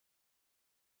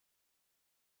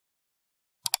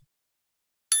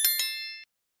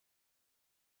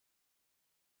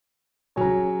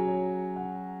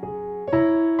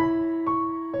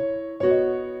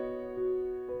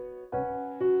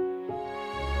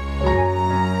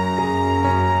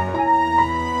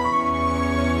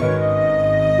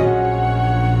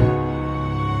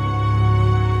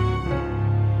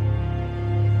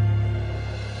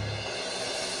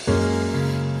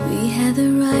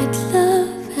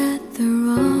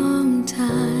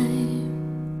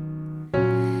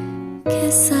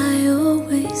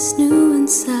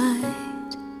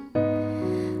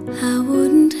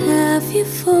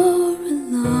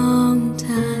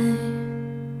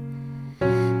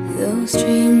Those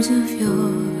dreams of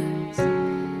yours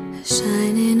are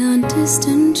shining on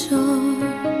distant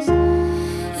shores,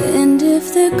 and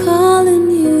if they're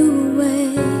calling you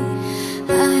away,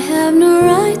 I have no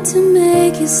right to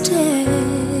make you stay.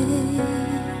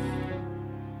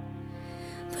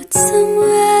 But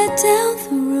somewhere down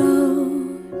the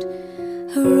road,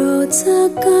 our roads are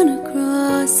gonna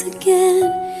cross again.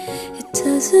 It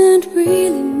doesn't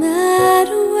really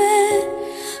matter when,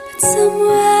 but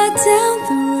somewhere down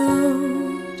the road,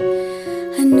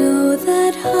 I know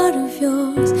that heart of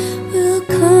yours will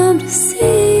come to see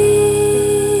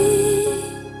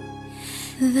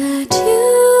that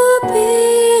you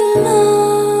belong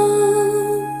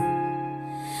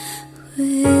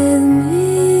with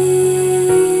me.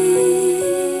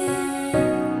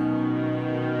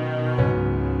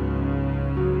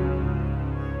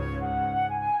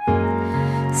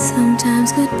 Sometimes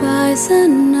goodbyes are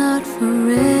not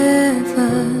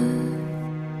forever.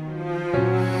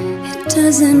 It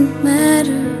doesn't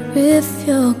matter if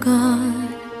you're gone,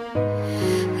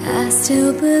 I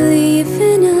still believe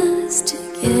in us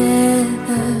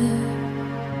together.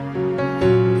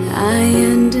 I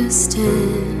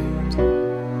understand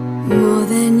more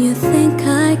than you think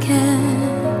I can.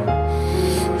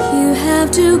 You have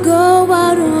to go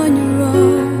out on your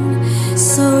own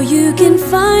so you can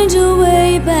find your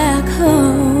way back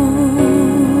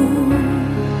home.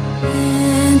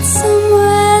 And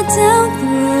somewhere down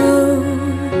the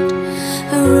road,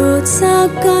 our roads are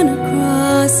gonna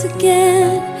cross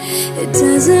again. It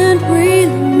doesn't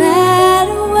really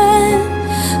matter when,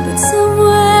 but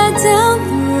somewhere down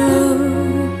the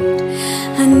road,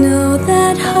 I know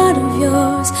that heart of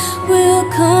yours will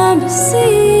come to see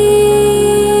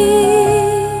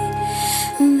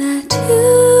that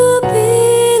you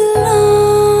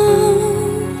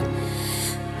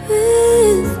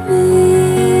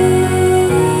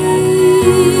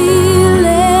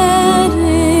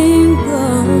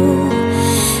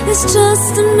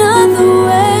just another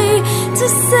way to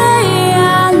say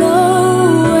I'll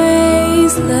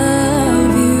always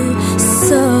love you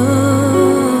so.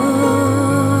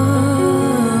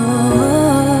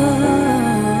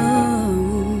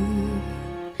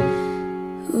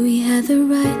 We had the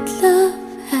right love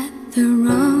at the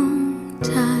wrong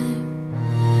time.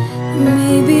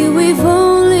 Maybe we've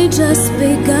only just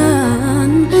begun.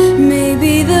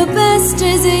 Maybe the best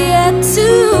is yet to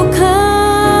come.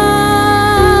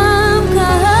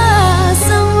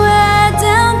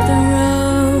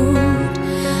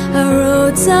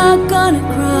 Are gonna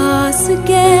cross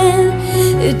again.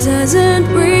 It doesn't